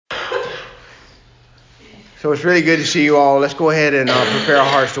So it's really good to see you all. Let's go ahead and prepare our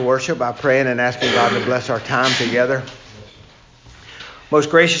hearts to worship by praying and asking God to bless our time together.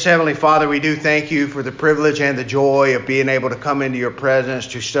 Most gracious Heavenly Father, we do thank you for the privilege and the joy of being able to come into your presence,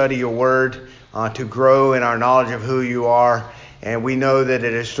 to study your word, to grow in our knowledge of who you are. And we know that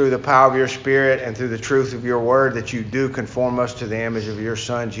it is through the power of your Spirit and through the truth of your word that you do conform us to the image of your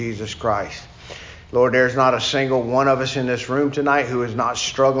Son, Jesus Christ. Lord, there's not a single one of us in this room tonight who is not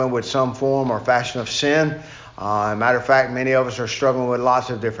struggling with some form or fashion of sin. Matter of fact, many of us are struggling with lots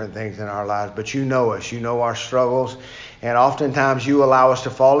of different things in our lives. But you know us. You know our struggles. And oftentimes you allow us to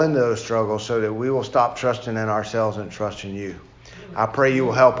fall into those struggles so that we will stop trusting in ourselves and trust in you. I pray you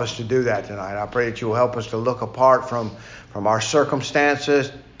will help us to do that tonight. I pray that you will help us to look apart from our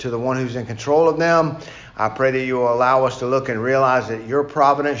circumstances to the one who's in control of them. I pray that you will allow us to look and realize that your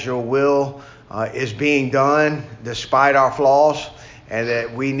providence, your will, is being done despite our flaws, and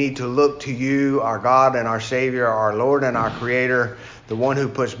that we need to look to you, our God and our Savior, our Lord and our Creator, the one who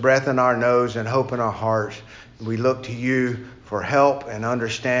puts breath in our nose and hope in our hearts. We look to you for help and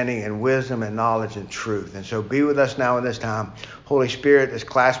understanding and wisdom and knowledge and truth. And so be with us now in this time. Holy Spirit, this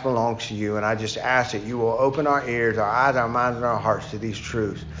class belongs to you, and I just ask that you will open our ears, our eyes, our minds, and our hearts to these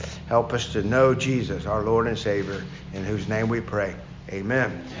truths. Help us to know Jesus, our Lord and Savior, in whose name we pray.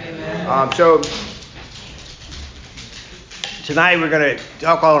 Amen. Amen. So tonight we're going to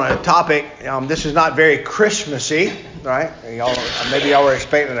talk on a topic. This is not very Christmassy, right? Maybe y'all were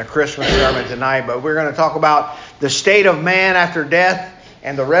expecting a Christmas sermon tonight, but we're going to talk about the state of man after death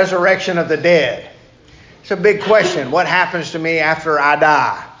and the resurrection of the dead. It's a big question. What happens to me after I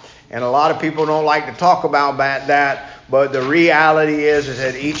die? And a lot of people don't like to talk about that, but the reality is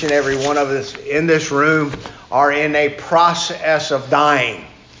that each and every one of us in this room are in a process of dying.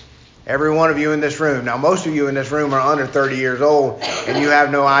 Every one of you in this room. Now, most of you in this room are under 30 years old, and you have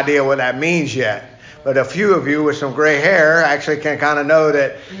no idea what that means yet. But a few of you with some gray hair actually can kind of know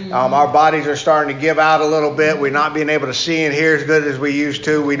that our bodies are starting to give out a little bit. We're not being able to see and hear as good as we used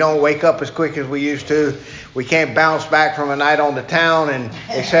to. We don't wake up as quick as we used to. We can't bounce back from a night on the town, and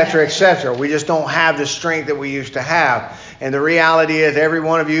et cetera, et cetera. We just don't have the strength that we used to have. And the reality is every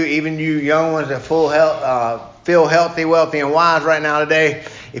one of you, even you young ones that feel healthy, wealthy, and wise right now today,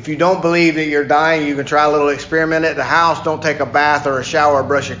 if you don't believe that you're dying, you can try a little experiment at the house. Don't take a bath or a shower or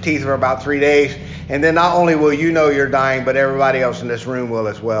brush your teeth for about 3 days. And then not only will you know you're dying, but everybody else in this room will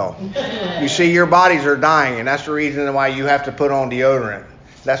as well. You see, your bodies are dying, and that's the reason why you have to put on deodorant.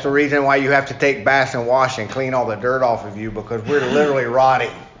 That's the reason why you have to take baths and wash and clean all the dirt off of you, because we're literally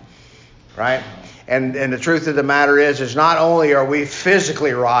rotting, right? And the truth of the matter is not only are we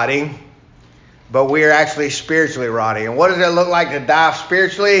physically rotting, but we are actually spiritually rotting. And what does it look like to die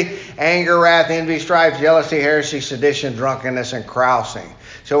spiritually? Anger, wrath, envy, strife, jealousy, heresy, sedition, drunkenness, and carousing.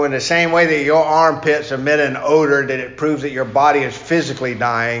 So in the same way that your armpits emit an odor that it proves that your body is physically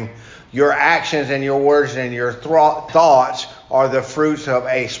dying, your actions and your words and your thoughts are the fruits of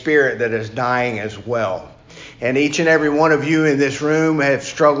a spirit that is dying as well. And each and every one of you in this room have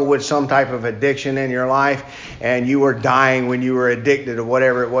struggled with some type of addiction in your life, and you were dying when you were addicted to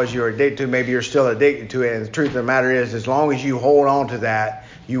whatever it was you were addicted to. Maybe you're still addicted to it. And the truth of the matter is, as long as you hold on to that,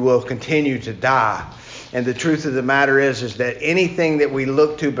 you will continue to die. And the truth of the matter is that anything that we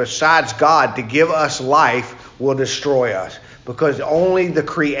look to besides God to give us life will destroy us, because only the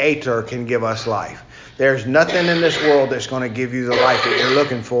Creator can give us life. There's nothing in this world that's going to give you the life that you're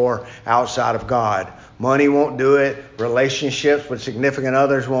looking for outside of God. Money won't do it. Relationships with significant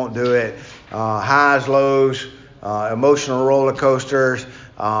others won't do it. Highs, lows, emotional roller coasters,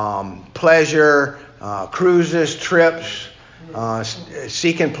 pleasure, cruises, trips,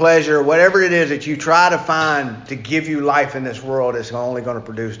 seeking pleasure, whatever it is that you try to find to give you life in this world is only going to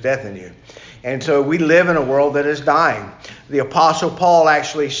produce death in you. And so we live in a world that is dying. The Apostle Paul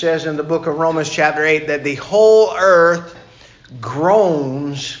actually says in the book of Romans chapter 8 that the whole earth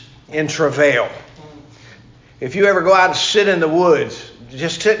groans in travail. If you ever go out and sit in the woods,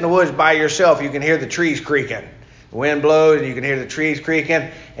 just sit in the woods by yourself, you can hear the trees creaking. The wind blows and you can hear the trees creaking,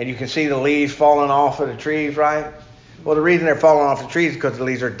 and you can see the leaves falling off of the trees, right? Well, the reason they're falling off the trees is because the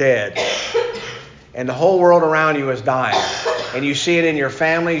leaves are dead. And the whole world around you is dying. And you see it in your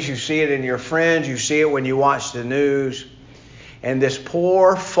families, you see it in your friends, you see it when you watch the news. And this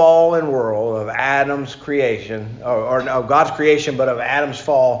poor fallen world of Adam's creation, or no, God's creation, but of Adam's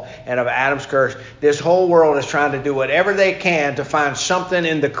fall and of Adam's curse, this whole world is trying to do whatever they can to find something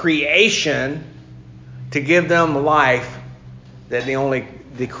in the creation to give them life that only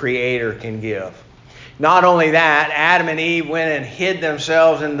the Creator can give. Not only that, Adam and Eve went and hid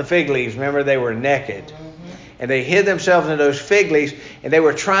themselves in the fig leaves. Remember, they were naked. And they hid themselves in those fig leaves, and they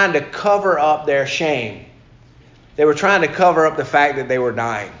were trying to cover up their shame. They were trying to cover up the fact that they were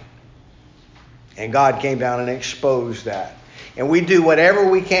dying. And God came down and exposed that. And we do whatever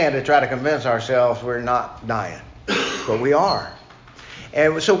we can to try to convince ourselves we're not dying. But we are.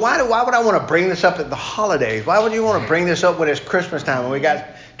 And so why would I want to bring this up at the holidays? Why would you want to bring this up when it's Christmas time and we got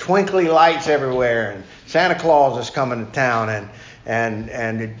twinkly lights everywhere and Santa Claus is coming to town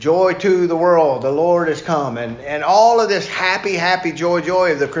and joy to the world, the Lord has come, and all of this happy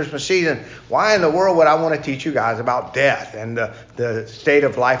joy of the Christmas season? Why in the world would I want to teach you guys about death and the state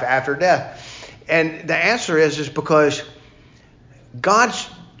of life after death? And the answer is because God's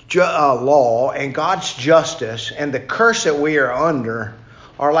law and God's justice and the curse that we are under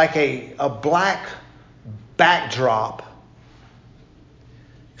are like a black backdrop,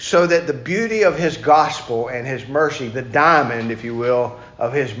 so that the beauty of his gospel and his mercy, the diamond, if you will,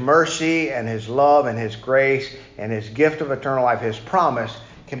 of his mercy and his love and his grace and his gift of eternal life, his promise,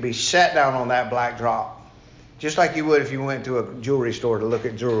 can be set down on that black drop. Just like you would if you went to a jewelry store to look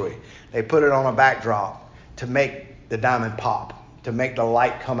at jewelry. They put it on a backdrop to make the diamond pop, to make the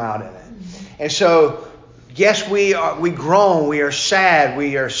light come out in it. And so, yes, we groan, we are sad,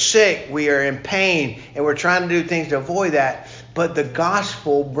 we are sick, we are in pain, and we're trying to do things to avoid that. But the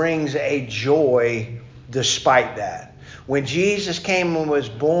gospel brings a joy despite that. When Jesus came and was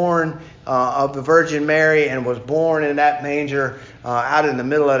born of the Virgin Mary and was born in that manger out in the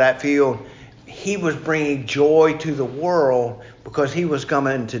middle of that field, he was bringing joy to the world because he was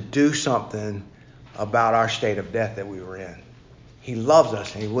coming to do something about our state of death that we were in. He loves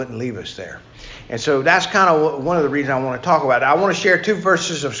us and he wouldn't leave us there. And so that's kind of one of the reasons I want to talk about it. I want to share 2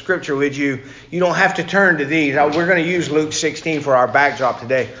 verses of scripture with you. You don't have to turn to these. We're going to use Luke 16 for our backdrop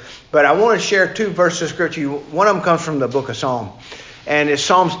today. But I want to share 2 verses of scripture. One of them comes from the book of Psalms. And it's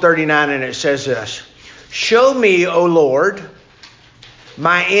Psalms 39, and it says this: "Show me, O Lord,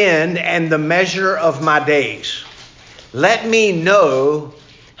 my end and the measure of my days. Let me know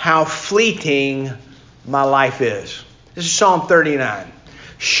how fleeting my life is." This is Psalm 39.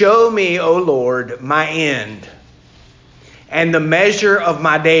 "Show me, O Lord, my end and the measure of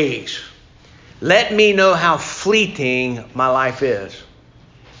my days. Let me know how fleeting my life is."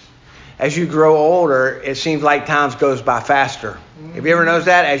 As you grow older, it seems like time goes by faster. Have you ever noticed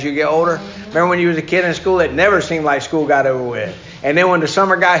that as you get older? Remember when you was a kid in school, it never seemed like school got over with. And then when the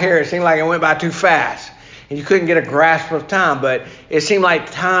summer got here, it seemed like it went by too fast. And you couldn't get a grasp of time, but it seemed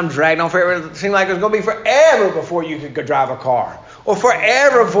like time dragged on forever. It seemed like it was going to be forever before you could drive a car, or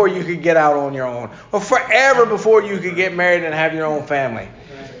forever before you could get out on your own, or forever before you could get married and have your own family.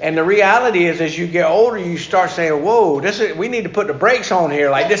 And the reality is, as you get older, you start saying, whoa, we need to put the brakes on here.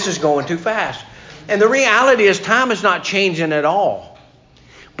 Like, this is going too fast. And the reality is, time is not changing at all.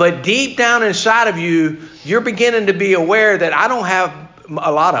 But deep down inside of you, you're beginning to be aware that I don't have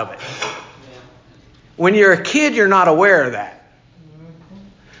a lot of it. When you're a kid, you're not aware of that.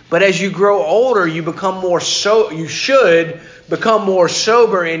 But as you grow older, you should become more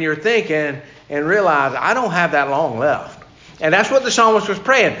sober in your thinking and realize I don't have that long left. And that's what the psalmist was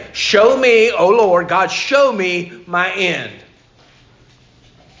praying. Show me, O Lord, God, show me my end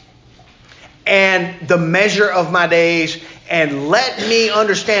and the measure of my days, and let me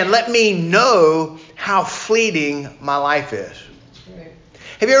understand, let me know how fleeting my life is.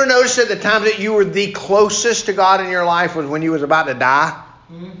 Have you ever noticed that the time that you were the closest to God in your life was when you was about to die?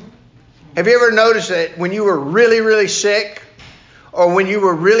 Mm-hmm. Have you ever noticed that when you were really, really sick, or when you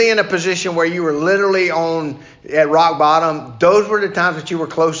were really in a position where you were literally at rock bottom, those were the times that you were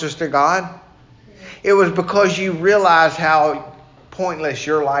closest to God? It was because you realized how pointless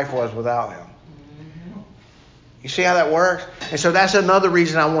your life was without Him. You see how that works? And so that's another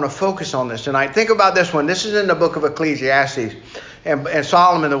reason I want to focus on this tonight. Think about this one. This is in the book of Ecclesiastes. And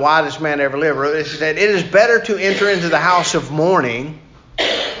Solomon, the wisest man ever lived, wrote this. He said, "It is better to enter into the house of mourning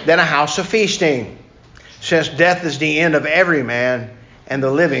than a house of feasting, since death is the end of every man, and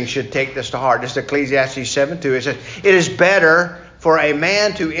the living should take this to heart." This is Ecclesiastes 7:2. It says, "It is better for a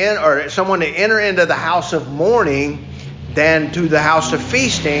man or someone to enter into the house of mourning than to the house of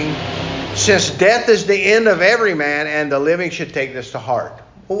feasting, since death is the end of every man, and the living should take this to heart."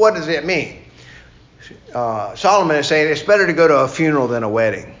 Well, what does it mean? Solomon is saying it's better to go to a funeral than a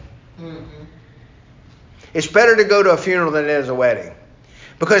wedding. Mm-hmm. It's better to go to a funeral than it is a wedding.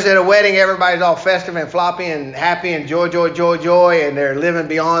 Because at a wedding, everybody's all festive and floppy and happy and joy, and they're living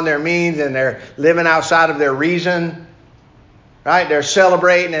beyond their means, and they're living outside of their reason. Right? They're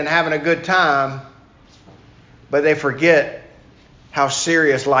celebrating and having a good time, but they forget how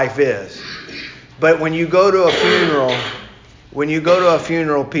serious life is. But when you go to a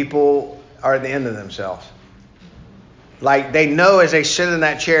funeral, people are at the end of themselves. Like, they know as they sit in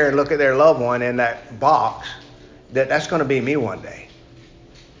that chair and look at their loved one in that box that's going to be me one day.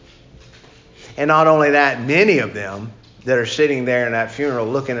 And not only that, many of them that are sitting there in that funeral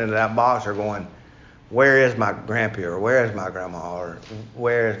looking into that box are going, where is my grandpa, or where is my grandma, or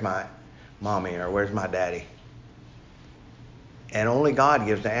where is my mommy, or where's my daddy? And only God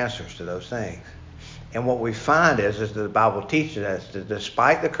gives the answers to those things. And what we find is that the Bible teaches us that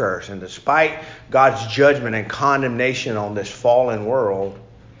despite the curse and despite God's judgment and condemnation on this fallen world,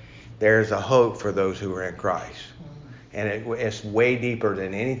 there's a hope for those who are in Christ. And it's way deeper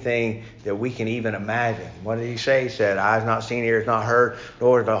than anything that we can even imagine. What did he say? He said, eyes not seen, ears not heard,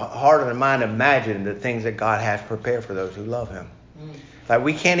 nor the heart of the mind imagine the things that God has prepared for those who love him. Like,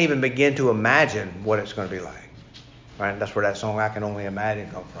 we can't even begin to imagine what it's going to be like. Right? That's where that song, I Can Only Imagine,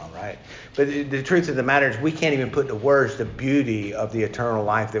 come from, right? But the truth of the matter is we can't even put to words the beauty of the eternal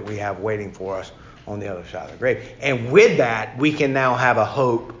life that we have waiting for us on the other side of the grave. And with that, we can now have a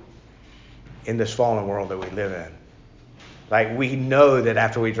hope in this fallen world that we live in. Like, we know that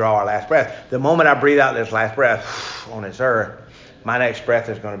after we draw our last breath, the moment I breathe out this last breath on this earth, my next breath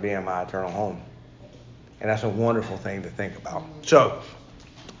is going to be in my eternal home. And that's a wonderful thing to think about. So,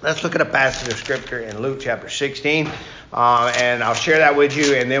 let's look at a passage of Scripture in Luke chapter 16. And I'll share that with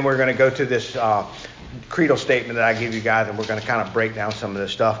you. And then we're going to go to this creedal statement that I give you guys. And we're going to kind of break down some of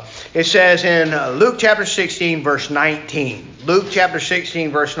this stuff. It says in Luke chapter 16, verse 19. Luke chapter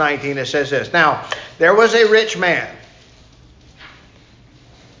 16, verse 19, it says this. Now, there was a rich man,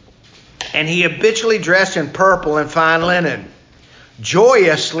 and he habitually dressed in purple and fine linen,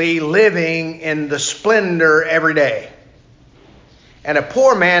 joyously living in the splendor every day. And a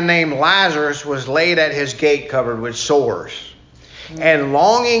poor man named Lazarus was laid at his gate covered with sores, and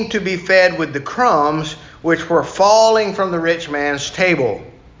longing to be fed with the crumbs which were falling from the rich man's table.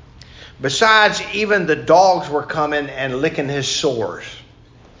 Besides, even the dogs were coming and licking his sores.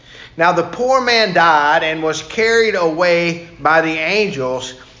 Now the poor man died and was carried away by the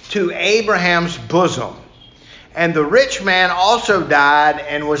angels to Abraham's bosom. And the rich man also died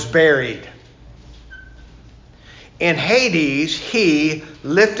and was buried. In Hades, he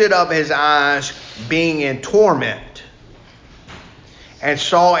lifted up his eyes, being in torment, and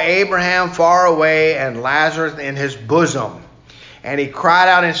saw Abraham far away and Lazarus in his bosom. And he cried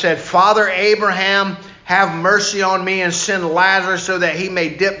out and said, Father Abraham, have mercy on me, and send Lazarus so that he may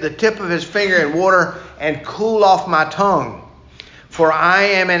dip the tip of his finger in water and cool off my tongue. For I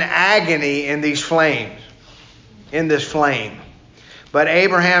am in agony in this flame. But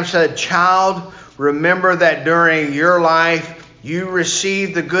Abraham said, Child, remember that during your life you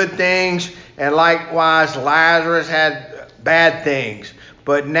received the good things, and likewise Lazarus had bad things.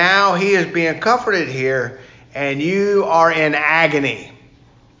 But now he is being comforted here, and you are in agony.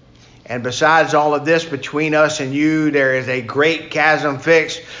 And besides all of this, between us and you, there is a great chasm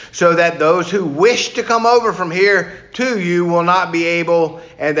fixed, so that those who wish to come over from here to you will not be able,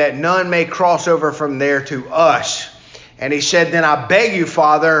 and that none may cross over from there to us. And he said, Then I beg you,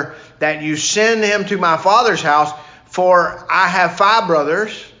 Father, that you send him to my father's house, for I have 5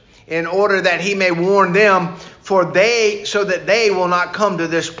 brothers, in order that he may warn them, so that they will not come to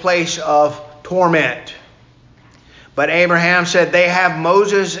this place of torment. But Abraham said, They have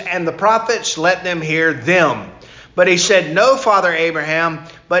Moses and the prophets, let them hear them. But he said, No, Father Abraham,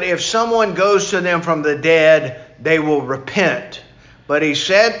 but if someone goes to them from the dead, they will repent. But he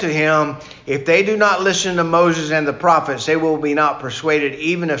said to him, If they do not listen to Moses and the prophets, they will be not persuaded,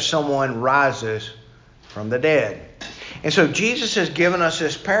 even if someone rises from the dead. And so Jesus has given us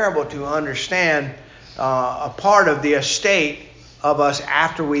this parable to understand a part of the estate of us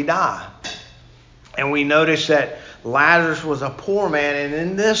after we die. And we notice that Lazarus was a poor man, and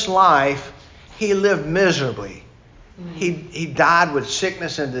in this life, he lived miserably. He died with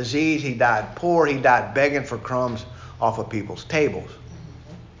sickness and disease. He died poor. He died begging for crumbs off of people's tables.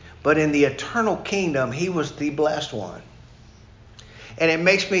 But in the eternal kingdom, he was the blessed one. And it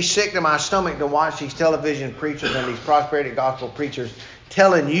makes me sick to my stomach to watch these television preachers and these prosperity gospel preachers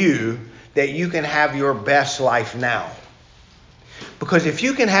telling you that you can have your best life now. Because if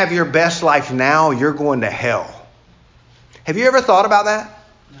you can have your best life now, you're going to hell. Have you ever thought about that?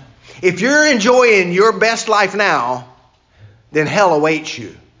 No. If you're enjoying your best life now, then hell awaits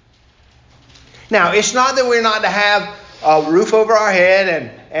you. Now, it's not that we're not to have a roof over our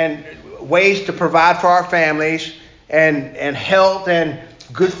head and ways to provide for our families and health and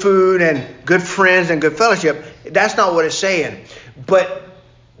good food and good friends and good fellowship. That's not what it's saying. But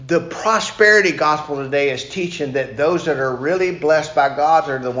the prosperity gospel today is teaching that those that are really blessed by God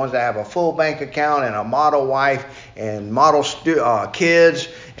are the ones that have a full bank account and a model wife and model kids,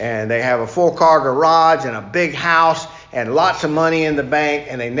 and they have a full car garage and a big house and lots of money in the bank,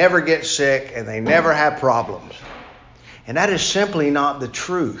 and they never get sick and they never have problems. And that is simply not the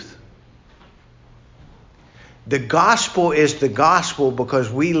truth. The gospel is the gospel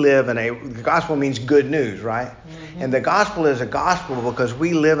because we live in the gospel means good news, right? Mm-hmm. And the gospel is a gospel because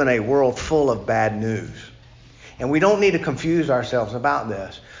we live in a world full of bad news. And we don't need to confuse ourselves about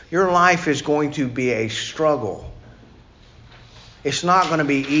this. Your life is going to be a struggle. It's not going to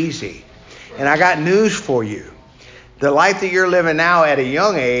be easy. And I got news for you. The life that you're living now at a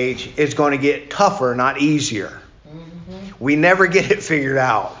young age is going to get tougher, not easier. Mm-hmm. We never get it figured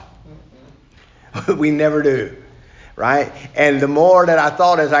out. We never do, right? And the more that I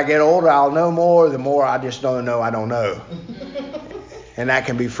thought as I get older, I'll know more, the more I just don't know I don't know. And that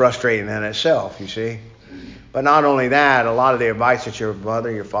can be frustrating in itself, you see. But not only that, a lot of the advice that your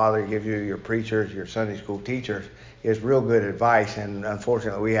mother, your father give you, your preachers, your Sunday school teachers, is real good advice. And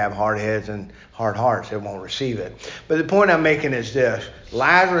unfortunately, we have hard heads and hard hearts that won't receive it. But the point I'm making is this.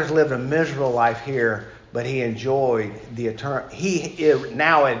 Lazarus lived a miserable life here, but he enjoyed the eternal. He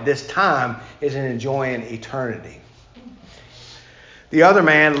now at this time is enjoying eternity. The other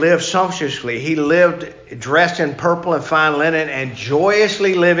man lived sumptuously. He lived dressed in purple and fine linen and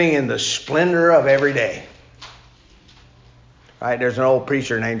joyously living in the splendor of every day. Right? There's an old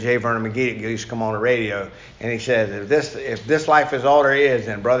preacher named J. Vernon McGee that used to come on the radio, and he says, if this life is all there is,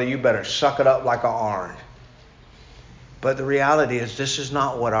 then brother, you better suck it up like an orange. But the reality is this is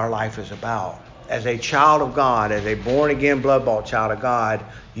not what our life is about. As a child of God, as a born-again, blood-bought child of God,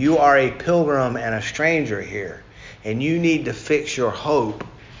 you are a pilgrim and a stranger here. And you need to fix your hope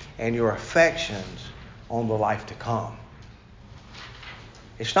and your affections on the life to come.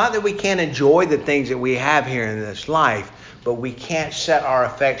 It's not that we can't enjoy the things that we have here in this life, but we can't set our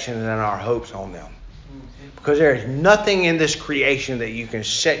affections and our hopes on them. Because there is nothing in this creation that you can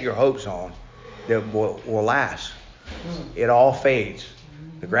set your hopes on that will last. It all fades.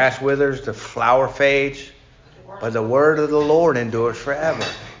 The grass withers, the flower fades, but the word of the Lord endures forever.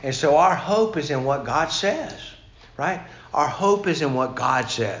 And so our hope is in what God says, right? Our hope is in what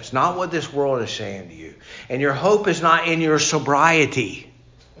God says, not what this world is saying to you. And your hope is not in your sobriety.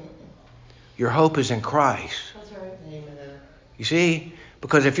 Your hope is in Christ. That's right. Amen. You see?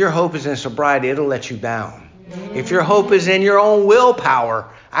 Because if your hope is in sobriety, it'll let you down. If your hope is in your own willpower,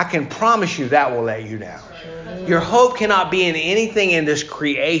 I can promise you that will let you down. Your hope cannot be in anything in this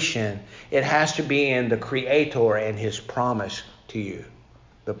creation. It has to be in the Creator and His promise to you.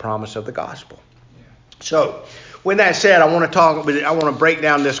 The promise of the gospel. So, with that said, I want to break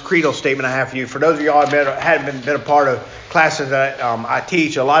down this creedal statement I have for you. For those of y'all who haven't been a part of classes that I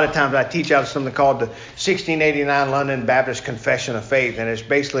teach, a lot of times I teach out of something called the 1689 London Baptist Confession of Faith. And it's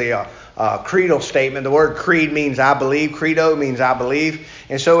basically a creedal statement. The word creed means I believe. Credo means I believe.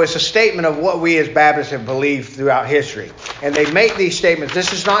 And so it's a statement of what we as Baptists have believed throughout history. And they make these statements.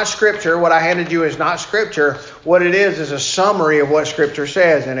 This is not Scripture. What I handed you is not Scripture. What it is a summary of what Scripture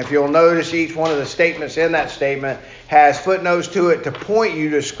says. And if you'll notice, each one of the statements in that statement has footnotes to it to point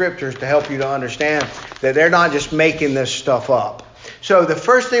you to Scriptures to help you to understand that they're not just making this stuff up. So the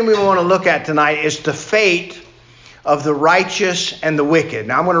first thing we want to look at tonight is the fate of the righteous and the wicked.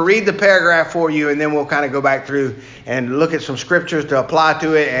 Now I'm going to read the paragraph for you, and then we'll kind of go back through and look at some scriptures to apply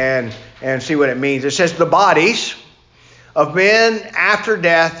to it and see what it means. It says the bodies of men after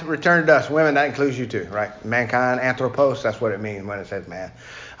death return to dust. Women, that includes you too, right? Mankind, anthropos, that's what it means when it says man.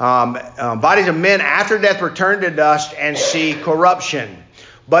 Bodies of men after death return to dust and see corruption.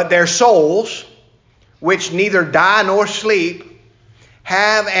 But their souls, which neither die nor sleep,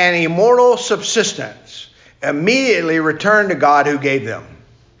 have an immortal subsistence, immediately return to God who gave them.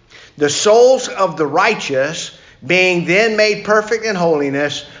 The souls of the righteous, being then made perfect in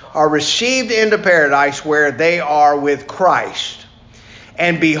holiness, are received into paradise where they are with Christ,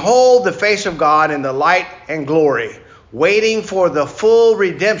 and behold the face of God in the light and glory, waiting for the full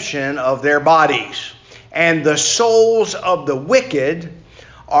redemption of their bodies. And the souls of the wicked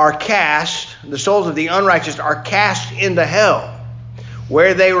are cast, the souls of the unrighteous are cast into hell,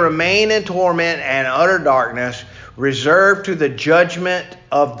 where they remain in torment and utter darkness, reserved to the judgment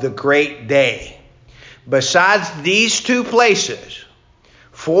of the great day. Besides these two places,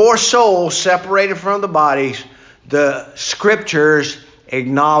 for souls separated from the bodies, the Scriptures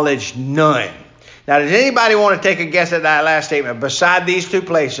acknowledge none. Now, does anybody want to take a guess at that last statement? Beside these two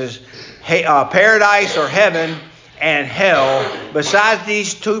places, paradise or heaven and hell, besides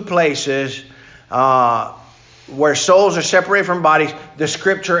these two places, where souls are separated from bodies, the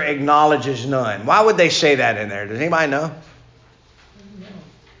Scripture acknowledges none. Why would they say that in there? Does anybody know?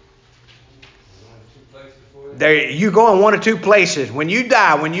 You go in one of two places. When you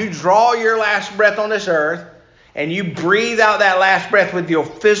die, when you draw your last breath on this earth, and you breathe out that last breath with your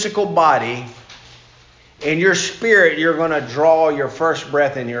physical body, in your spirit, you're going to draw your first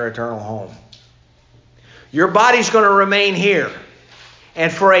breath in your eternal home. Your body's going to remain here.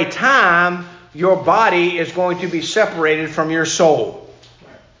 And for a time, your body is going to be separated from your soul.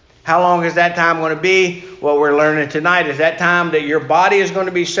 How long is that time going to be? What we're learning tonight is that time that your body is going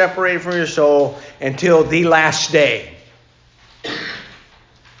to be separated from your soul until the last day.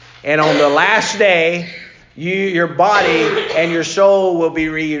 And on the last day, your body and your soul will be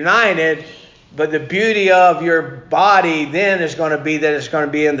reunited. But the beauty of your body then is going to be that it's going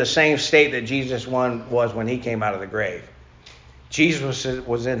to be in the same state that Jesus was when he came out of the grave. Jesus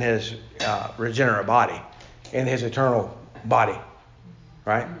was in his regenerate body, in his eternal body,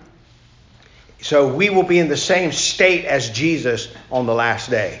 right? So we will be in the same state as Jesus on the last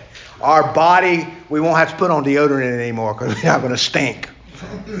day. Our body, we won't have to put on deodorant anymore because we're not going to stink.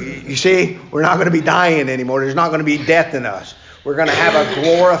 You see, we're not going to be dying anymore. There's not going to be death in us. We're going to have a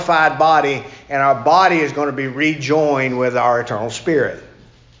glorified body, and our body is going to be rejoined with our eternal spirit.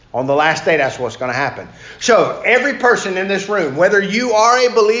 On the last day, that's what's going to happen. So every person in this room, whether you are a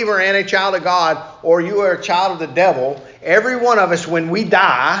believer and a child of God, or you are a child of the devil, every one of us, when we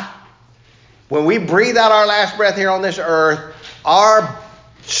die, when we breathe out our last breath here on this earth, our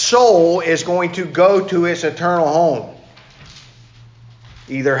soul is going to go to its eternal home.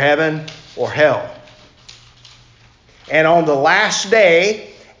 Either heaven or hell. And on the last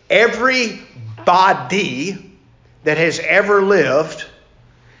day, every body that has ever lived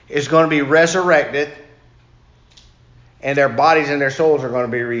is going to be resurrected. And their bodies and their souls are going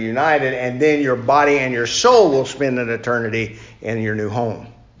to be reunited. And then your body and your soul will spend an eternity in your new home.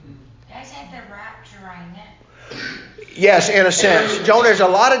 That's at the rapture right now. Yes, in a sense. Joan, there's a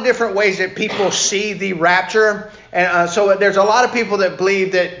lot of different ways that people see the rapture. And so there's a lot of people that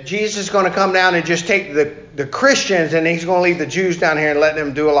believe that Jesus is going to come down and just take the Christians and he's going to leave the Jews down here and let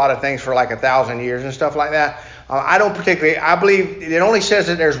them do a lot of things for like 1,000 years and stuff like that. I don't particularly. I believe it only says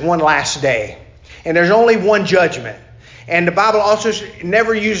that there's one last day. And there's only one judgment. And the Bible also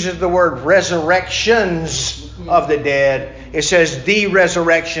never uses the word resurrections of the dead. It says the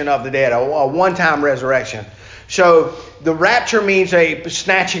resurrection of the dead, a one-time resurrection. So the rapture means a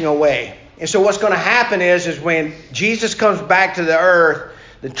snatching away. And so what's going to happen is when Jesus comes back to the earth,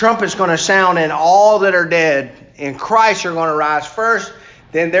 the trumpet's going to sound and all that are dead in Christ are going to rise first.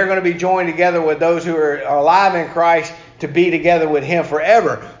 Then they're going to be joined together with those who are alive in Christ to be together with him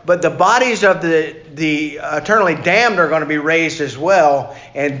forever. But the bodies of the eternally damned are going to be raised as well.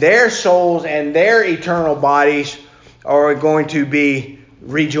 And their souls and their eternal bodies are going to be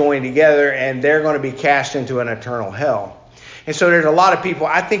rejoined together. And they're going to be cast into an eternal hell. And so there's a lot of people.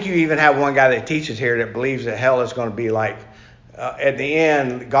 I think you even have one guy that teaches here that believes that hell is going to be like, at the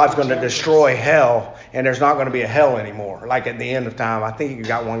end, God's going to destroy hell, and there's not going to be a hell anymore. Like at the end of time, I think you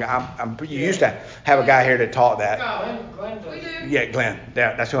got one guy. You used to have a guy here that taught that. Glenn does. Yeah, Glenn.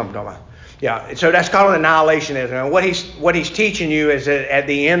 That's who I'm talking about. Yeah. So that's called annihilationism. And what he's teaching you is that at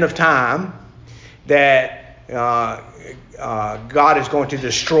the end of time, that God is going to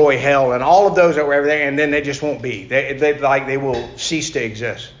destroy hell and all of those that were ever there, and then they just won't be. They will cease to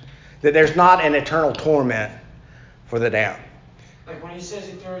exist. That there's not an eternal torment for the damned. Like when he says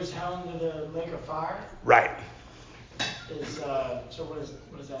he throws hell into the lake of fire? Right. So what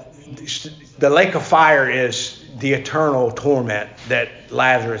does that mean? The lake of fire is the eternal torment that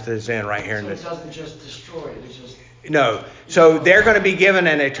Lazarus is in right here. So it doesn't just destroy it, it's just... No. So they're going to be given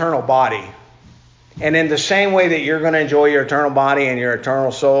an eternal body. And in the same way that you're going to enjoy your eternal body and your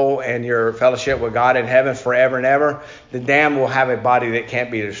eternal soul and your fellowship with God in heaven forever and ever, the damned will have a body that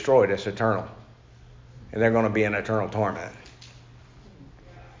can't be destroyed. It's eternal. And they're going to be in eternal torment.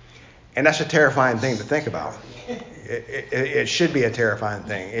 And that's a terrifying thing to think about. It should be a terrifying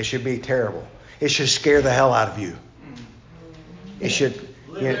thing. It should be terrible. It should scare the hell out of you. It should,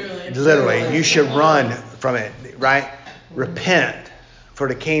 literally, you should run from it, right? Repent, for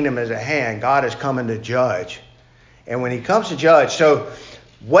the kingdom is at hand. God is coming to judge. And when he comes to judge, so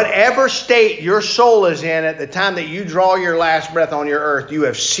whatever state your soul is in at the time that you draw your last breath on your earth, you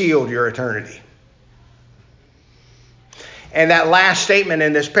have sealed your eternity. And that last statement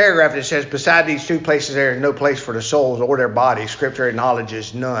in this paragraph that says, beside these two places there is no place for the souls or their bodies. Scripture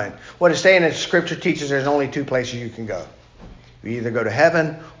acknowledges none. What it's saying is Scripture teaches there's only two places you can go. You either go to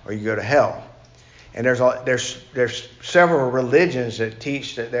heaven or you go to hell. And there's several religions that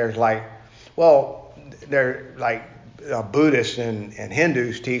teach that there's like, well, they're like Buddhists and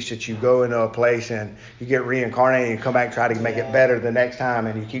Hindus teach that you go into a place and you get reincarnated and you come back and try to make it better the next time,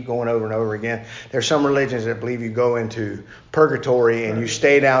 and you keep going over and over again. There's some religions that believe you go into purgatory and you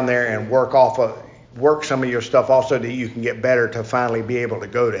stay down there and work some of your stuff off so that you can get better to finally be able to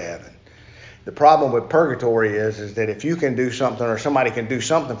go to heaven. The problem with purgatory is that if you can do something or somebody can do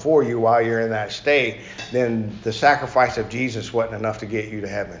something for you while you're in that state, then the sacrifice of Jesus wasn't enough to get you to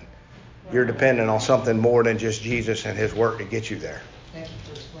heaven. You're dependent on something more than just Jesus and his work to get you there. Thank you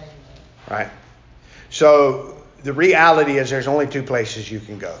for explaining that. Right? So the reality is there's only two places you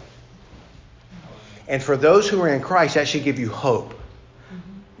can go. And for those who are in Christ, that should give you hope.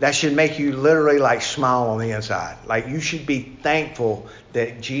 That should make you literally like smile on the inside. Like you should be thankful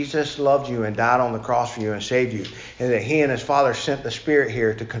that Jesus loved you and died on the cross for you and saved you. And that he and his Father sent the Spirit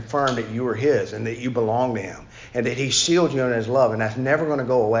here to confirm that you were his and that you belong to him. And that he sealed you in his love. And that's never going to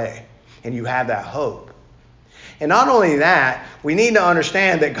go away. And you have that hope. And not only that, we need to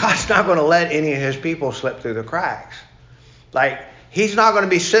understand that God's not going to let any of his people slip through the cracks. Like, he's not going to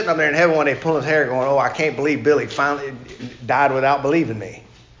be sitting up there in heaven when they pull his hair going, oh, I can't believe Billy finally died without believing me.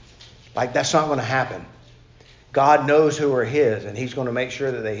 Like, that's not going to happen. God knows who are his, and he's going to make sure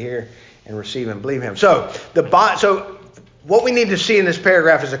that they hear and receive and believe him. So what we need to see in this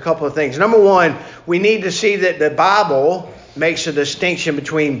paragraph is a couple of things. Number one, we need to see that the Bible makes a distinction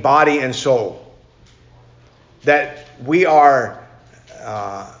between body and soul. That we are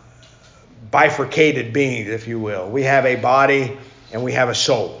bifurcated beings, if you will. We have a body and we have a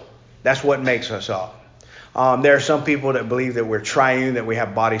soul. That's what makes us up. There are some people that believe that we're triune, that we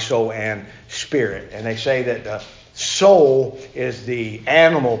have body, soul, and spirit. And they say that the soul is the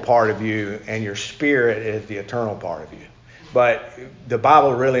animal part of you and your spirit is the eternal part of you. But the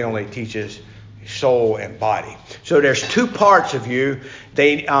Bible really only teaches soul and body. So there's two parts of you.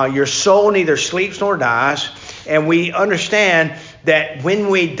 Your soul neither sleeps nor dies. And we understand that when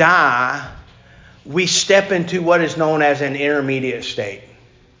we die, we step into what is known as an intermediate state.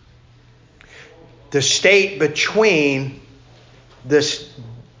 The state between this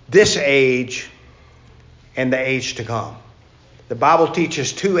age and the age to come. The Bible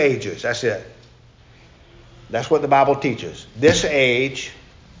teaches two ages. That's it. That's what the Bible teaches. This age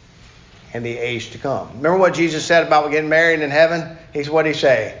and the age to come. Remember what Jesus said about getting married in heaven? What did he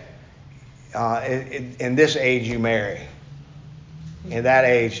say? In this age you marry. In that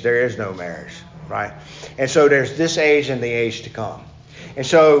age there is no marriage. Right? And so there's this age and the age to come. And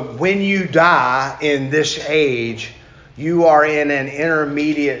so when you die in this age, you are in an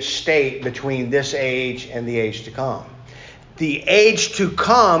intermediate state between this age and the age to come. The age to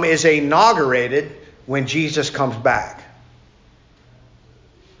come is inaugurated when Jesus comes back.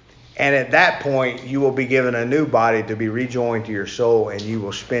 And at that point, you will be given a new body to be rejoined to your soul, and you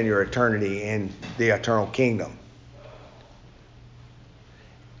will spend your eternity in the eternal kingdom.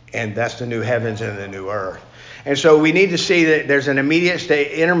 And that's the new heavens and the new earth. And so we need to see that there's an intermediate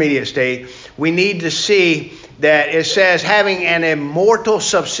state. We need to see that it says having an immortal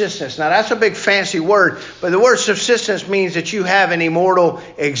subsistence. Now that's a big fancy word, but the word subsistence means that you have an immortal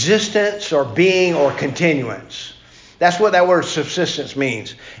existence or being or continuance. That's what that word subsistence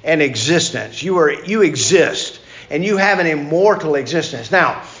means. An existence. You exist and you have an immortal existence.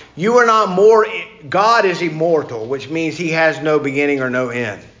 Now, you are not more. God is immortal, which means he has no beginning or no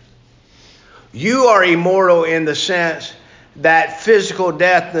end. You are immortal in the sense that physical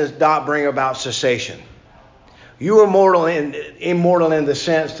death does not bring about cessation. You are immortal in the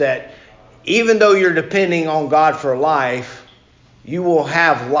sense that even though you're depending on God for life, you will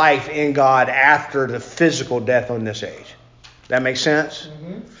have life in God after the physical death on this age. That makes sense?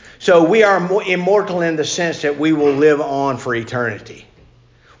 Mm-hmm. So we are immortal in the sense that we will live on for eternity.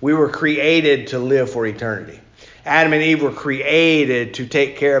 We were created to live for eternity. Adam and Eve were created to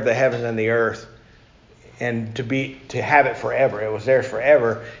take care of the heavens and the earth and to have it forever. It was theirs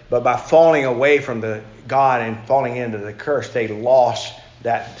forever. But by falling away from God and falling into the curse, they lost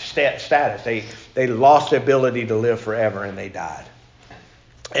that status. They lost the ability to live forever, and they died.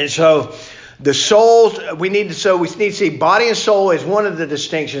 And so the souls, we need to see body and soul is one of the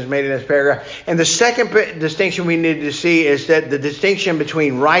distinctions made in this paragraph. And the second distinction we need to see is that the distinction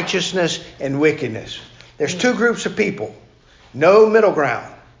between righteousness and wickedness. There's two groups of people. No middle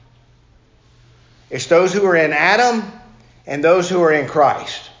ground. It's those who are in Adam and those who are in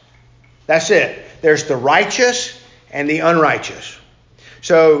Christ. That's it. There's the righteous and the unrighteous.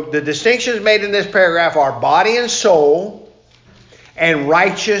 So the distinctions made in this paragraph are body and soul and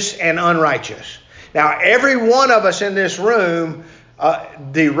righteous and unrighteous. Now, every one of us in this room,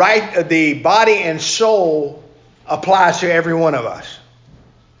 the body and soul applies to every one of us.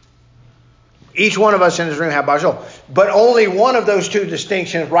 Each one of us in this room have body and soul. But only one of those two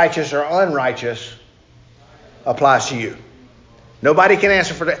distinctions, righteous or unrighteous, applies to you. Nobody can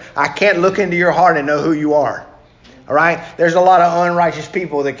answer for that. I can't look into your heart and know who you are. All right? There's a lot of unrighteous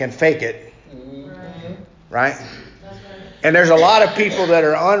people that can fake it. Right? And there's a lot of people that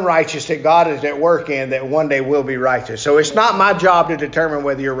are unrighteous that God is at work in that one day will be righteous. So it's not my job to determine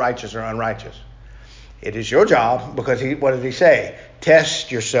whether you're righteous or unrighteous. It is your job because what does he say?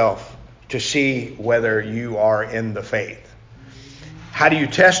 Test yourself to see whether you are in the faith. How do you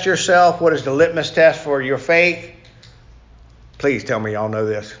test yourself? What is the litmus test for your faith? Please tell me y'all know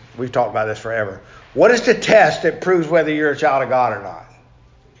this. We've talked about this forever. What is the test that proves whether you're a child of God or not?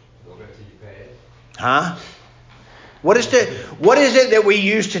 Huh? What is it that we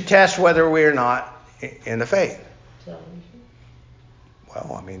use to test whether we're not in the faith?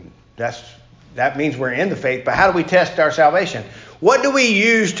 Well, I mean, that means we're in the faith, but how do we test our salvation? What do we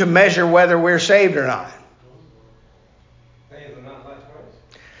use to measure whether we're saved or not?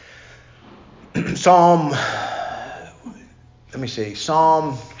 Psalm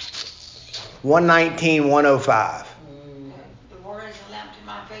 119, 105. The word is a lamp to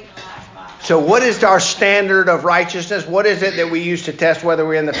my feet and a light to my path. So what is our standard of righteousness? What is it that we use to test whether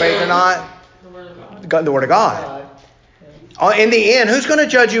we're in the faith or not? The Word of God. In the end, who's going to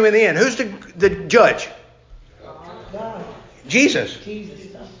judge you in the end? Who's the judge? God. Jesus.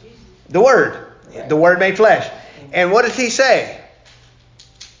 Jesus. The Word. The Word made flesh. And what does he say?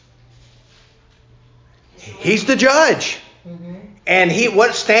 He's the judge. And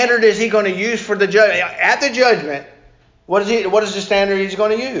what standard is he going to use for the judge? At the judgment, what is the standard he's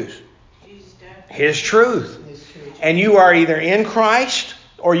going to use? His truth. And you are either in Christ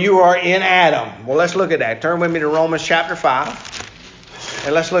or you are in Adam. Well, let's look at that. Turn with me to Romans chapter 5.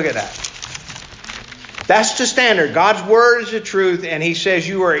 And let's look at that. That's the standard. God's word is the truth. And he says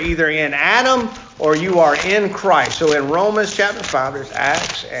you are either in Adam or you are in Christ. So in Romans chapter 5, there's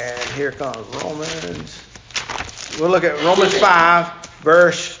Acts. And here comes Romans. We'll look at Romans 5,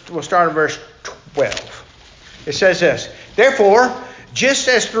 we'll start in verse 12. It says this: Therefore, just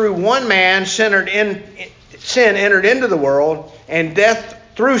as through one man sin entered into the world, and death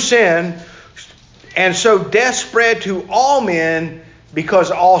through sin, and so death spread to all men because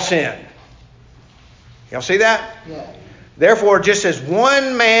all sinned. Y'all see that? Yeah. Therefore, just as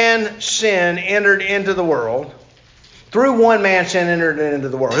one man sin entered into the world, through one man sin entered into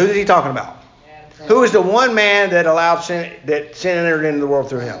the world. Who is he talking about? Who is the one man that allowed sin entered into the world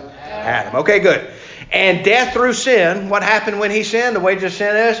through him? Adam. Okay, good. And death through sin. What happened when he sinned? The wages of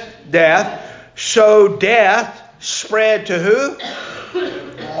sin is death. So death spread to who?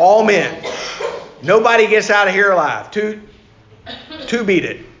 All men. Nobody gets out of here alive. Two beat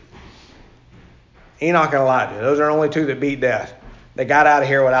it. Enoch and Elijah. Those are the only two that beat death. They got out of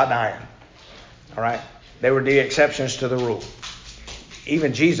here without dying. All right? They were the exceptions to the rule.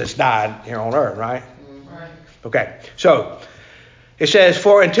 Even Jesus died here on earth, right? Okay, so it says,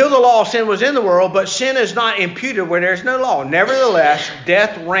 For until the law, sin was in the world, but sin is not imputed where there is no law. Nevertheless,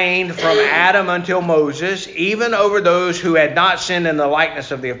 death reigned from Adam until Moses, even over those who had not sinned in the likeness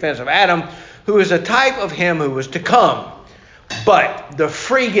of the offense of Adam, who is a type of him who was to come. But the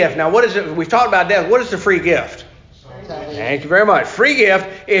free gift. Now, what is it? We've talked about death. What is the free gift? Thank you very much. Free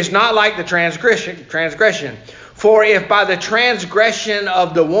gift is not like the transgression. For if by the transgression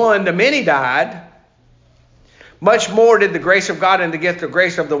of the one the many died, much more did the grace of God and the gift of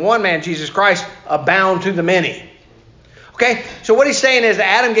grace of the one man, Jesus Christ, abound to the many. Okay, so what he's saying is that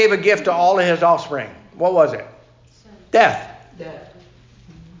Adam gave a gift to all of his offspring. What was it? Death.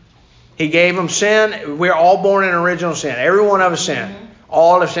 He gave them sin. We're all born in original sin. Every one of us sin.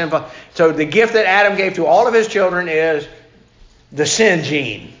 All of sin. So the gift that Adam gave to all of his children is the sin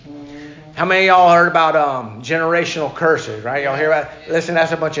gene. How many of y'all heard about generational curses, right? Y'all hear about it? Listen,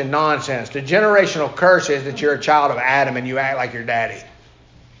 that's a bunch of nonsense. The generational curse is that you're a child of Adam and you act like your daddy.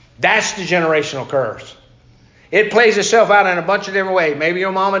 That's the generational curse. It plays itself out in a bunch of different ways. Maybe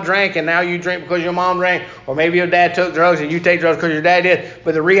your mama drank and now you drink because your mom drank. Or maybe your dad took drugs and you take drugs because your dad did.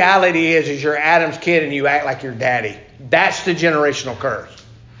 But the reality is you're Adam's kid and you act like your daddy. That's the generational curse.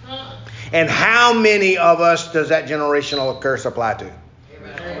 And how many of us does that generational curse apply to?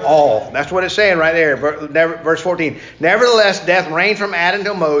 All. That's what it's saying right there. Verse 14. Nevertheless, death reigned from Adam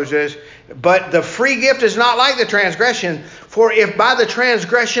to Moses, but the free gift is not like the transgression. For if by the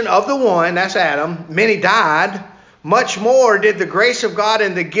transgression of the one, that's Adam, many died, much more did the grace of God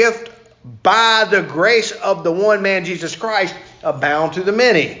and the gift by the grace of the one man, Jesus Christ, abound to the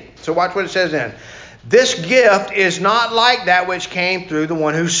many. So watch what it says then. This gift is not like that which came through the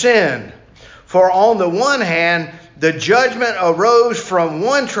one who sinned. For on the one hand, the judgment arose from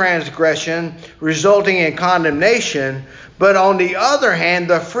one transgression, resulting in condemnation. But on the other hand,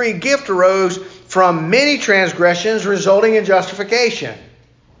 the free gift arose from many transgressions, resulting in justification.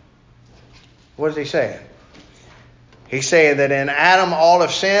 What is he saying? He's saying that in Adam all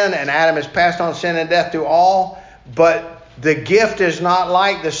have sinned, and Adam has passed on sin and death to all. But The gift is not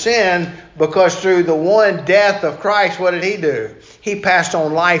like the sin, because through the one death of Christ, what did he do? He passed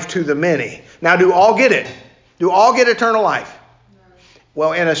on life to the many. Now, do all get it? Do all get eternal life?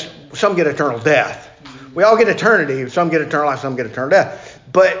 Well, some get eternal death. We all get eternity. Some get eternal life, some get eternal death.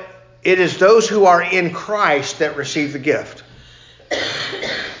 But it is those who are in Christ that receive the gift.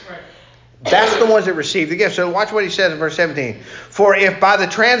 That's the ones that receive the gift. So watch what he says in verse 17. For if by the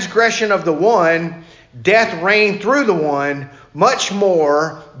transgression of the one, death reigned through the one, much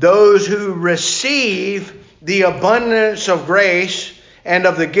more those who receive the abundance of grace and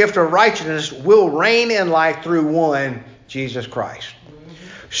of the gift of righteousness will reign in life through one, Jesus Christ.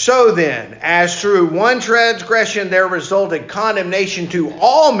 So then, as through one transgression there resulted condemnation to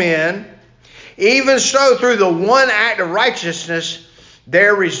all men, even so through the one act of righteousness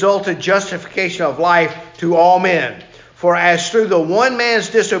there resulted justification of life to all men. For as through the one man's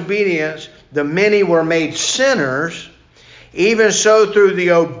disobedience the many were made sinners, even so through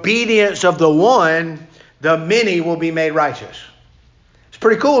the obedience of the one the many will be made righteous. It's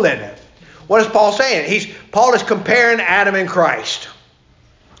pretty cool, isn't it? What is Paul saying? Paul is comparing Adam and Christ.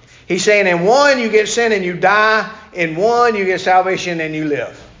 He's saying in one you get sin and you die. In one you get salvation and you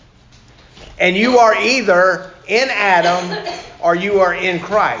live. And you are either in Adam or you are in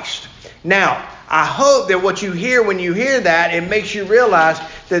Christ. Now, I hope that what you hear when you hear that, it makes you realize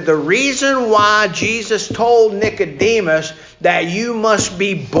that the reason why Jesus told Nicodemus that you must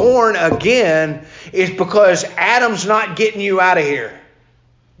be born again is because Adam's not getting you out of here.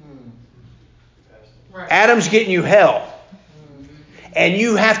 Adam's getting you hell. And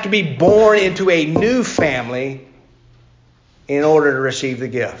you have to be born into a new family in order to receive the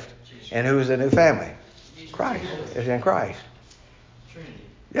gift. And who is the new family? Christ. It's in Christ.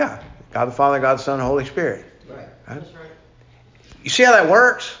 Yeah. God the Father, God the Son, Holy Spirit. Right? You see how that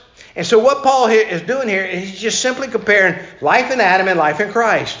works? And so what Paul is doing here is he's just simply comparing life in Adam and life in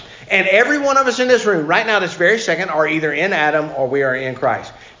Christ. And every one of us in this room right now, this very second, are either in Adam or we are in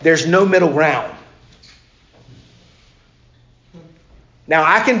Christ. There's no middle ground. Now,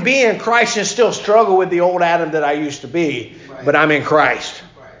 I can be in Christ and still struggle with the old Adam that I used to be, but I'm in Christ.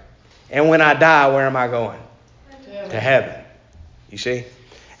 And when I die, where am I going? To heaven. You see?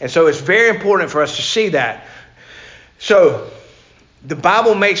 And so it's very important for us to see that. So the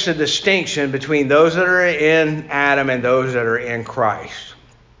Bible makes a distinction between those that are in Adam and those that are in Christ.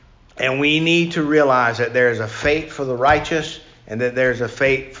 And we need to realize that there is a fate for the righteous and that there's a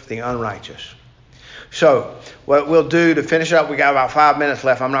fate for the unrighteous. So what we'll do to finish up, we got about 5 minutes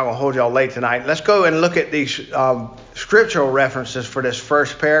left. I'm not going to hold y'all late tonight. Let's go and look at these scriptural references for this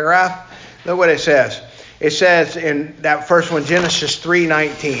first paragraph. Look what it says. It says in that first one, Genesis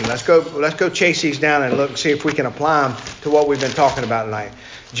 3:19. Let's go chase these down and look and see if we can apply them to what we've been talking about tonight.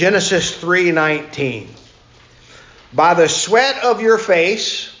 Genesis 3:19. By the sweat of your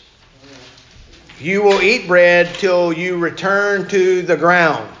face you will eat bread till you return to the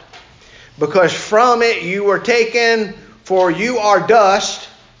ground, because from it you were taken, for you are dust,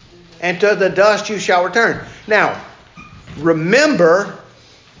 and to the dust you shall return. Now, remember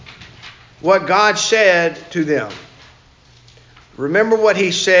what God said to them. Remember what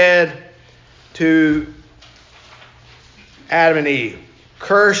he said to Adam and Eve.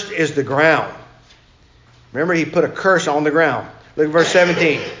 Cursed is the ground. Remember, he put a curse on the ground. Look at verse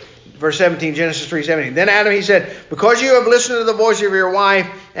 17. Verse 17, Genesis 3:17. Then Adam, he said, because you have listened to the voice of your wife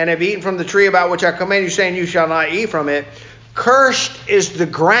and have eaten from the tree about which I command you, saying you shall not eat from it, cursed is the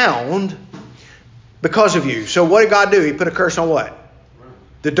ground because of you. So what did God do? He put a curse on what?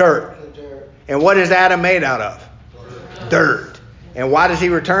 The dirt. And what is Adam made out of? Dirt. And why does he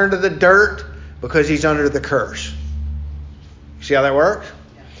return to the dirt? Because he's under the curse. See how that works?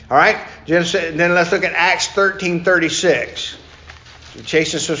 All right. Then let's look at Acts 13:36. We're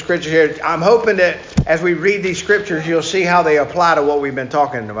chasing some scriptures here. I'm hoping that as we read these scriptures, you'll see how they apply to what we've been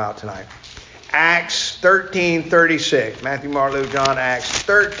talking about tonight. Acts 13:36. Matthew, Mark, Luke, John, Acts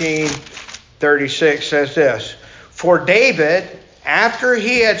 13:36 says this. For David, after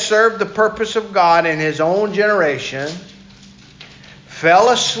he had served the purpose of God in his own generation, fell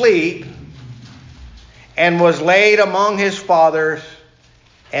asleep and was laid among his fathers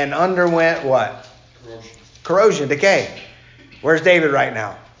and underwent what? Corrosion, decay. Where's David right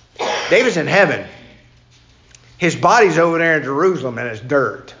now? David's in heaven. His body's over there in Jerusalem and it's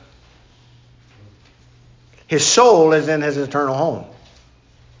dirt. His soul is in his eternal home.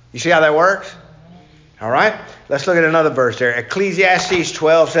 You see how that works? All right. Let's look at another verse there. Ecclesiastes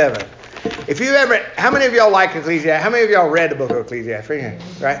 12:7. How many of y'all like Ecclesiastes? How many of y'all read the book of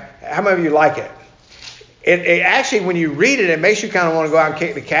Ecclesiastes? Right? How many of you like it? It actually, when you read it, it makes you kind of want to go out and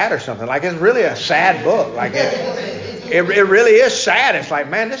kick the cat or something. Like, it's really a sad book. Like, It really is sad. It's like,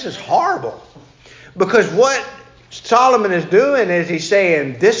 man, this is horrible. Because what Solomon is doing is he's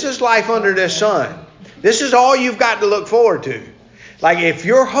saying, this is life under the sun. This is all you've got to look forward to. Like, if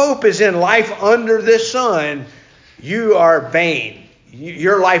your hope is in life under this sun, you are vain.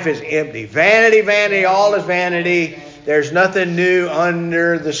 Your life is empty. Vanity, vanity, all is vanity. There's nothing new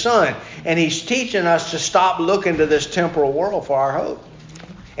under the sun. And he's teaching us to stop looking to this temporal world for our hope.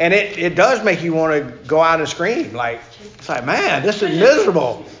 And it does make you want to go out and scream. Like, it's like, man, this is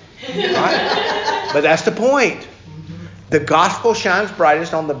miserable. Right? But that's the point. The gospel shines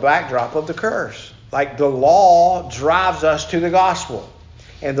brightest on the backdrop of the curse. Like, the law drives us to the gospel.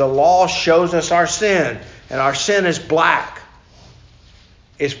 And the law shows us our sin. And our sin is black.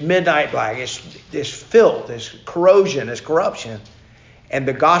 It's midnight black. It's filth. It's corrosion. It's corruption. And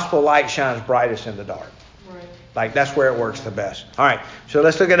the gospel light shines brightest in the dark. Right. Like, that's where it works the best. All right. So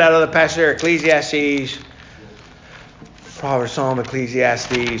let's look at that other passage there. Ecclesiastes. Proverbs, Psalm,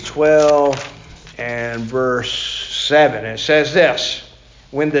 Ecclesiastes 12 and verse 7. It says this.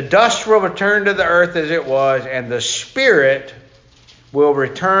 When the dust will return to the earth as it was, and the spirit will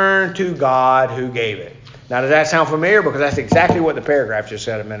return to God who gave it. Now, does that sound familiar? Because that's exactly what the paragraph just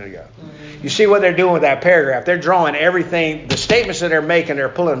said a minute ago. You see what they're doing with that paragraph? They're drawing everything, the statements that they're making, they're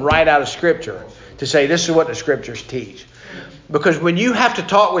pulling right out of Scripture to say this is what the Scriptures teach. Because when you have to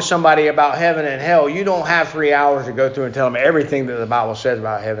talk with somebody about heaven and hell, you don't have 3 hours to go through and tell them everything that the Bible says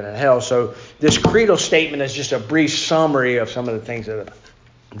about heaven and hell. So this creedal statement is just a brief summary of some of the things that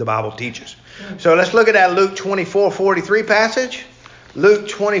the Bible teaches. So let's look at that Luke 24:43 passage. Luke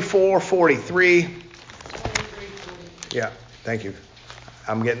 24:43. Yeah, thank you.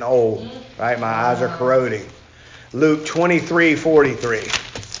 I'm getting old, right? My eyes are corroding. Luke 23:43.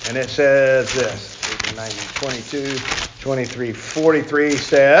 And it says this. 23:43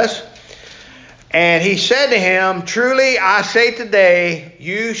 says, and he said to him, truly I say today,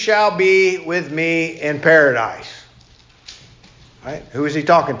 you shall be with me in paradise. Right? Who is he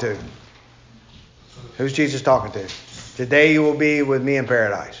talking to? Who's Jesus talking to? Today you will be with me in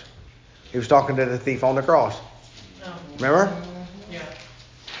paradise. He was talking to the thief on the cross. Remember? Yeah.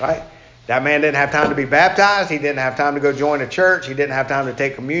 Right? That man didn't have time to be baptized. He didn't have time to go join a church. He didn't have time to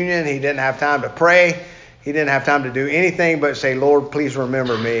take communion. He didn't have time to pray. He didn't have time to do anything but say, Lord, please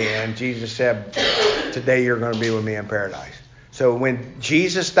remember me. And Jesus said, today you're going to be with me in paradise. So when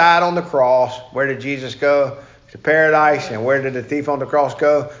Jesus died on the cross, where did Jesus go? To paradise. And where did the thief on the cross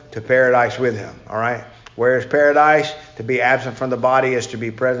go? To paradise with him. All right? Where is paradise? To be absent from the body is to be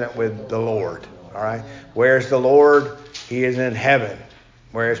present with the Lord. All right? Where is the Lord? He is in heaven.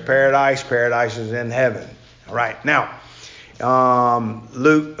 Where is paradise? Paradise is in heaven. All right. Now, 2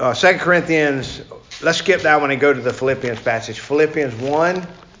 Corinthians, let's skip that one and go to the Philippians passage. Philippians 1,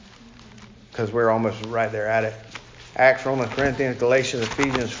 because we're almost right there at it. Acts, Romans, Corinthians, Galatians,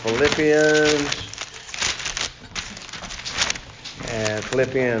 Ephesians, Philippians. And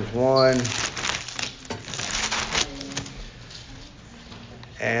Philippians 1.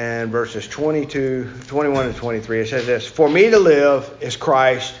 And verses 21 to 23, it says this, for me to live is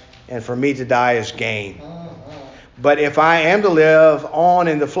Christ, and for me to die is gain. But if I am to live on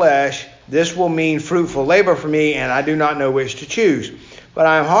in the flesh, this will mean fruitful labor for me, and I do not know which to choose. But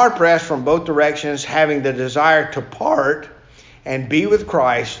I am hard pressed from both directions, having the desire to part and be with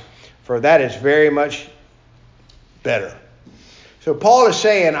Christ, for that is very much better. So Paul is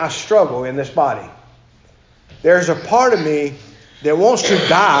saying, I struggle in this body. There's a part of me that wants to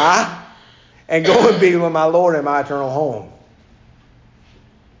die and go and be with my Lord in my eternal home.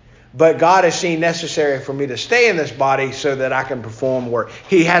 But God has seen necessary for me to stay in this body so that I can perform work.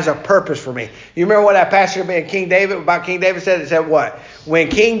 He has a purpose for me. You remember what that passage about King David said? It said what? When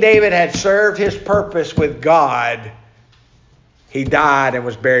King David had served his purpose with God, he died and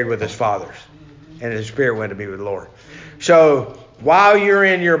was buried with his fathers. And his spirit went to be with the Lord. So while you're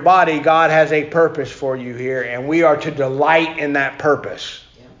in your body, God has a purpose for you here, and we are to delight in that purpose.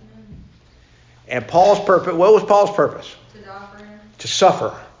 Yeah. And Paul's purpose, what was Paul's purpose? To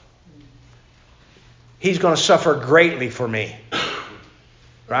suffer. He's going to suffer greatly for me.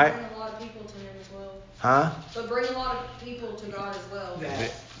 Right? Bring a lot of people to him as well. Huh? But bring a lot of people to God as well.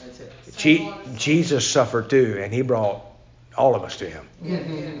 That's it. Jesus suffered too, and he brought all of us to him. Yeah.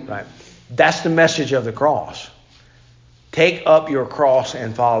 Right? That's the message of the cross. Take up your cross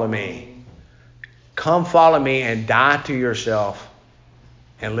and follow me. Come follow me and die to yourself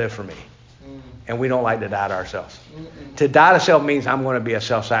and live for me. And we don't like to die to ourselves. To die to self means I'm going to be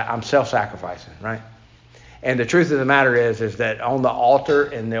I'm self-sacrificing, right? And the truth of the matter is that on the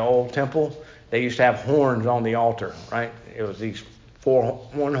altar in the old temple, they used to have horns on the altar, right? It was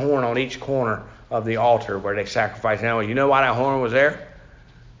one horn on each corner of the altar where they sacrificed animals. You know why that horn was there?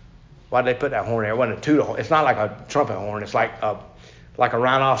 Why did they put that horn there? It wasn't a toot horn. It's not like a trumpet horn. It's like a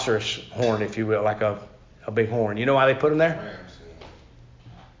rhinoceros horn, if you will, like a big horn. You know why they put them there? Ram's horn.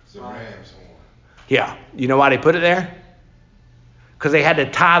 It's a ram's horn. Yeah. You know why they put it there? Because they had to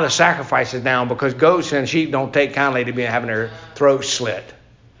tie the sacrifices down, because goats and sheep don't take kindly to having their throats slit.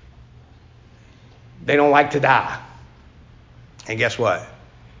 They don't like to die. And guess what?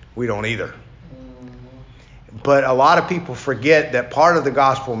 We don't either. But a lot of people forget that part of the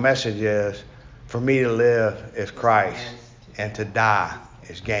gospel message is, for me to live is Christ and to die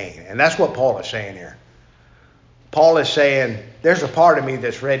is gain. And that's what Paul is saying here. Paul is saying, there's a part of me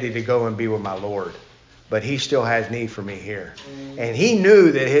that's ready to go and be with my Lord, but he still has need for me here. And he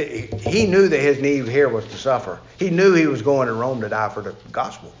knew that his need here was to suffer. He knew he was going to Rome to die for the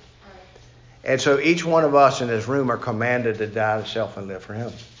gospel. And so each one of us in this room are commanded to die to self and live for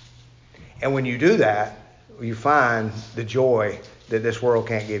him. And when you do that, you find the joy that this world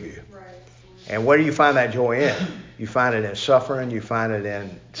can't give you. Right. And where do you find that joy in? You find it in suffering. You find it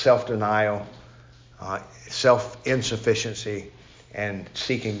in self-denial, self-insufficiency, and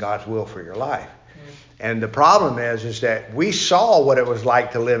seeking God's will for your life. And the problem is that we saw what it was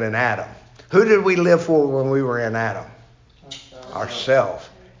like to live in Adam. Who did we live for when we were in Adam? Ourselves.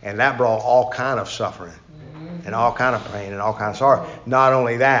 And that brought all kind of suffering and all kind of pain and all kind of sorrow. Not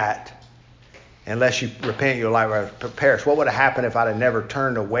only that, unless you repent, your life will perish. What would have happened if I'd have never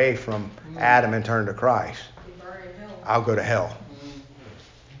turned away from Adam and turned to Christ? I'll go to hell.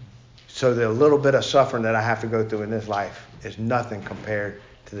 So the little bit of suffering that I have to go through in this life is nothing compared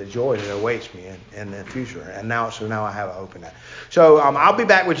to the joy that awaits me in the future. And now I have a hope in that. So I'll be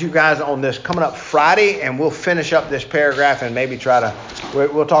back with you guys on this coming up Friday, and we'll finish up this paragraph and maybe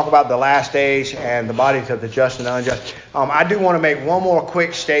we'll talk about the last days and the bodies of the just and the unjust. I do want to make one more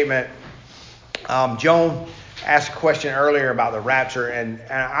quick statement. Joan asked a question earlier about the rapture, and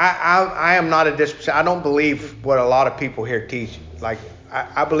I am not I don't believe what a lot of people here teach. Like,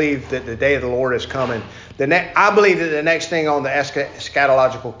 I believe that the day of the Lord is coming. I believe that the next thing on the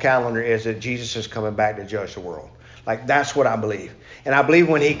eschatological calendar is that Jesus is coming back to judge the world. Like, that's what I believe. And I believe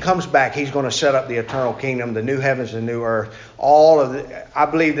when he comes back, he's going to set up the eternal kingdom, the new heavens and new earth. I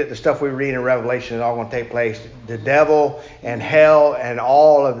believe that the stuff we read in Revelation is all going to take place. The devil and hell and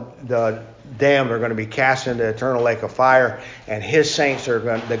all of the damned are going to be cast into the eternal lake of fire, and his saints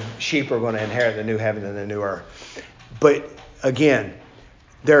the sheep are going to inherit the new heaven and the new earth. But again,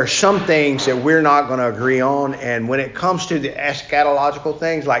 there are some things that we're not going to agree on, and when it comes to the eschatological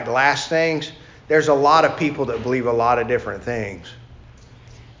things, like the last things, there's a lot of people that believe a lot of different things.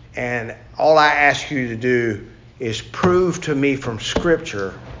 And all I ask you to do is prove to me from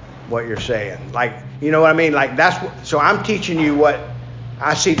Scripture what you're saying. Like, you know what I mean? Like, so I'm teaching you what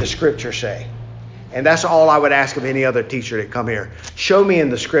I see the Scripture say. And that's all I would ask of any other teacher to come here. Show me in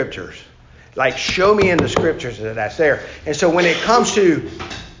the Scriptures. Like, show me in the Scriptures that that's there. And so when it comes to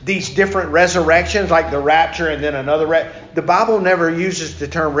these different resurrections, like the rapture and then another the Bible never uses the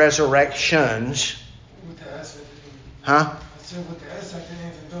term resurrections. With the S at the end. Huh? I said with the S at the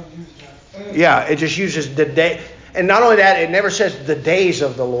end, and don't use that. Yeah, it just uses the day. And not only that, it never says the days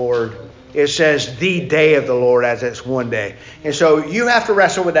of the Lord. It says the day of the Lord as it's one day. And so you have to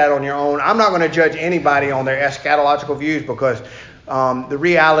wrestle with that on your own. I'm not going to judge anybody on their eschatological views, because the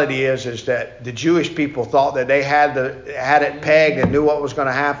reality is that the Jewish people thought that they had it pegged and knew what was going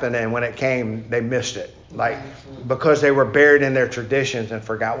to happen, and when it came, they missed it. Like, because they were buried in their traditions and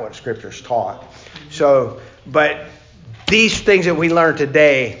forgot what Scriptures taught. So, but these things that we learn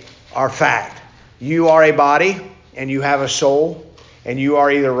today are fact. You are a body and you have a soul, and you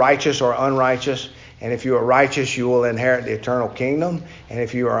are either righteous or unrighteous. And if you are righteous, you will inherit the eternal kingdom. And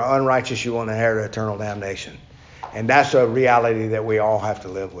if you are unrighteous, you will inherit eternal damnation. And that's a reality that we all have to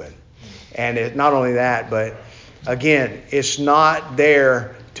live with. And it's not only that, but again, it's not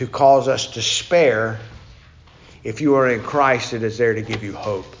there to cause us despair. If you are in Christ, it is there to give you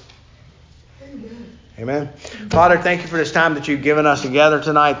hope. Amen. Father, thank you for this time that you've given us together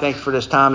tonight. Thank you for this time